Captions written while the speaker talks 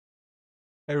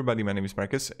Everybody, my name is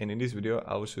Marcus, and in this video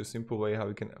I will show you a simple way how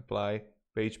you can apply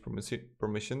page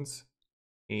permissions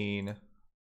in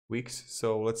Wix.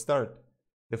 So let's start.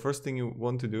 The first thing you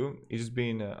want to do is just be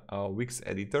in a Wix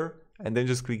editor and then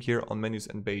just click here on menus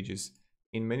and pages.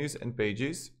 In menus and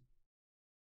pages,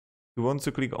 you want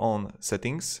to click on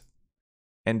settings,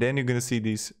 and then you're gonna see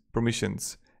these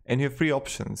permissions, and you have three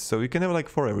options. So you can have like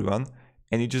for everyone,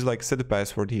 and you just like set the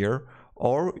password here,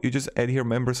 or you just add here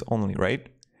members only, right?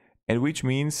 And which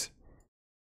means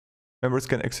members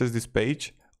can access this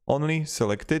page only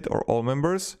selected or all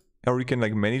members, or you can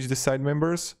like manage the site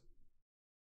members.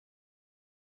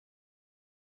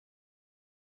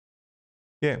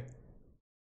 Yeah.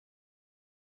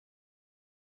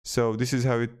 So this is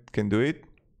how it can do it.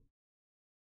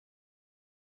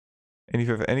 And if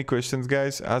you have any questions,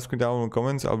 guys, ask me down in the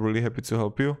comments. I'll be really happy to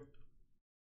help you.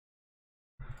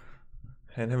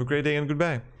 And have a great day and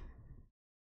goodbye.